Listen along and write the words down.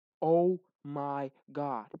my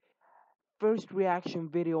god. First reaction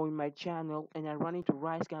video in my channel, and I run into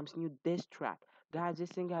RiceGum's new diss track. Guys, this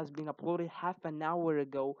thing has been uploaded half an hour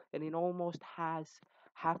ago, and it almost has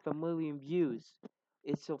half a million views.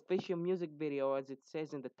 It's official music video, as it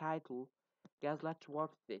says in the title. Guys, let's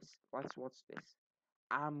watch this. Let's watch this.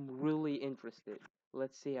 I'm really interested.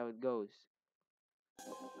 Let's see how it goes.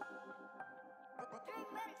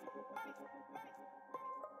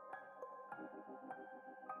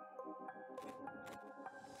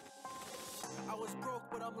 I was broke,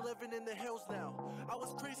 but I'm living in the hills now. I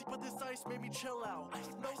was crazy, but this ice made me chill out.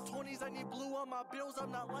 No 20s, I need blue on my bills.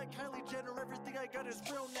 I'm not like Kylie Jenner, everything I got is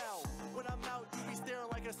real now. When I'm out, you be staring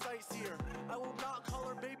like a sightseer. I will not call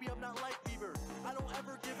her baby, I'm not like Bieber. I don't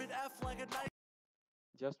ever give an F like a night.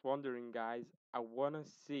 Just wondering, guys. I wanna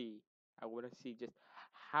see just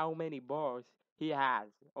how many bars he has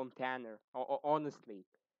on Tanner. Honestly,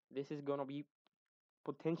 this is gonna be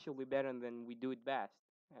potentially better than We Do It Best.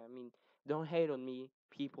 I mean, don't hate on me,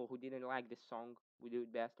 people who didn't like this song, We Do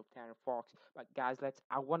It Best of Tanner Fox. But guys,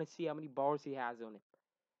 I wanna see how many bars he has on it.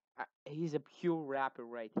 He's a pure rapper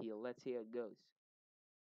right here. Let's see how it goes.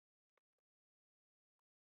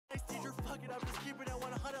 Teacher, fuck it, I'm just keeping it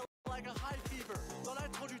 100 like a high fever. Thought I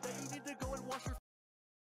told you that you need to go and wash your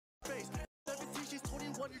face. 17, she's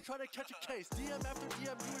 21, you're trying to catch a case. DM after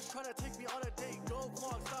DM, you was trying to take me on a date. Go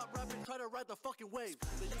vlog, stop rapping, try to ride the fucking wave.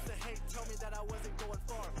 They used to hate, tell me that I wasn't going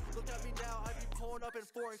far. Look at me now, I be pulling up in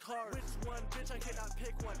foreign cars. Which one, bitch, I cannot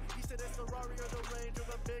pick one. He said it's the Rari or the Range or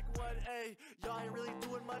the big one. Ayy, y'all ain't really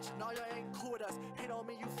doing much, nah, y'all ain't cool with us. Hate on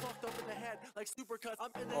me, you fucked up in the head, like supercuts.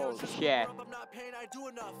 I'm in the Oh just shit. up, I'm not paying, I do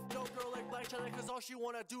enough. No girl like Black China, cause all she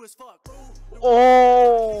wanna do is fuck.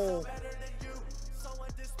 Oh. Better than you. Someone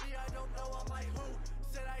diss me, I don't know, I'm like who?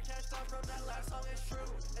 Said I cashed out from that last song, it's true.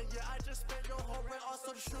 And yeah, I just spent your whole rent on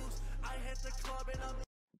some shoes. I hit the club and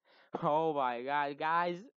I'm Oh my god,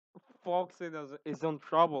 guys. Fox is in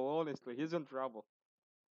trouble, honestly. He's in trouble.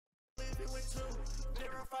 leaving with two.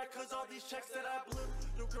 Verified cause all these checks that I blew.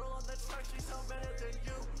 New girl on the track, she sound better than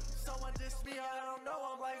you. Someone diss me, I don't know,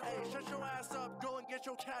 I'm like, hey, shut your ass up, go and get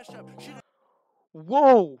your cash up. She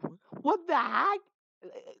Whoa! What the heck?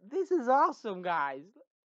 This is awesome, guys.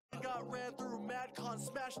 got ran through, MadCon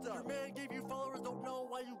smashed up. Your man gave you followers, don't know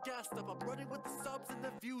why you gassed up. I'm running with the subs and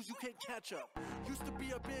the views, you can't catch up. Used to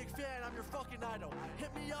be a big fan, I'm your fucking idol.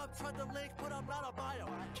 Hit me up, tried the link, but I'm not a bio.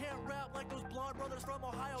 Can't rap like those blonde brothers from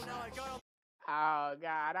Ohio. Now I got 'em. Oh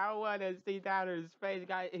god, I wanna see Tanner's face,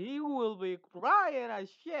 guys. He will be crying as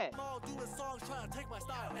shit. I'm all doing songs trying to take my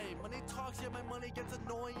style. Hey, money talks, yeah, my money gets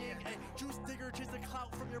annoying. Hey, juice digger, chase the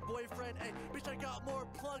clout from your boyfriend. Hey, bitch, I got more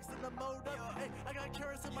plugs than the modem. Hey, I got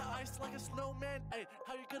carrots in my ice like a snowman. Hey,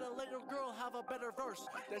 how you gonna let your girl have a better verse?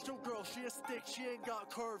 That's your girl, she a stick, she ain't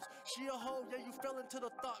got curves. She a hoe, yeah, you fell into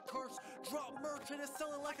the thought curse. Drop merch and it's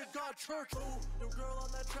selling like a god church. Ooh, your girl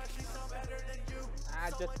on that track, she sound better than you.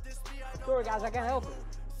 Sorry, guys, I can't help it.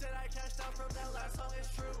 Said I cashed out from that last song,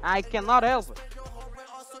 it's true. I cannot help it. Spend your whole rent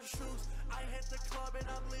on some shoes. I hit the club and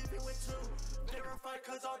I'm leaving with two. Verified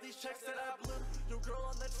cause all these checks that I blew. New girl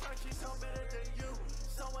on the track, she sound better than you.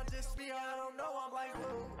 Someone diss me, I don't know, I'm like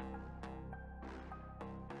who?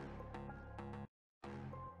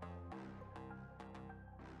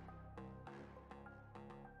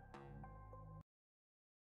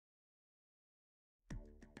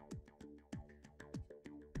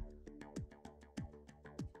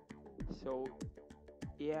 So,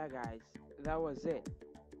 yeah, guys, that was it.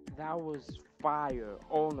 That was fire,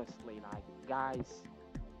 honestly. Like, guys,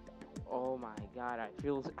 oh my god,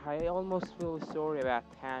 I almost feel sorry about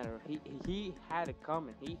Tanner. He had it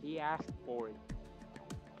coming. He asked for it.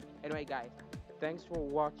 Anyway, guys, thanks for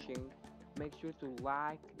watching. Make sure to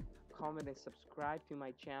like, comment, and subscribe to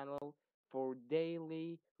my channel for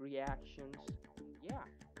daily reactions. Yeah,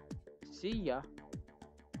 see ya.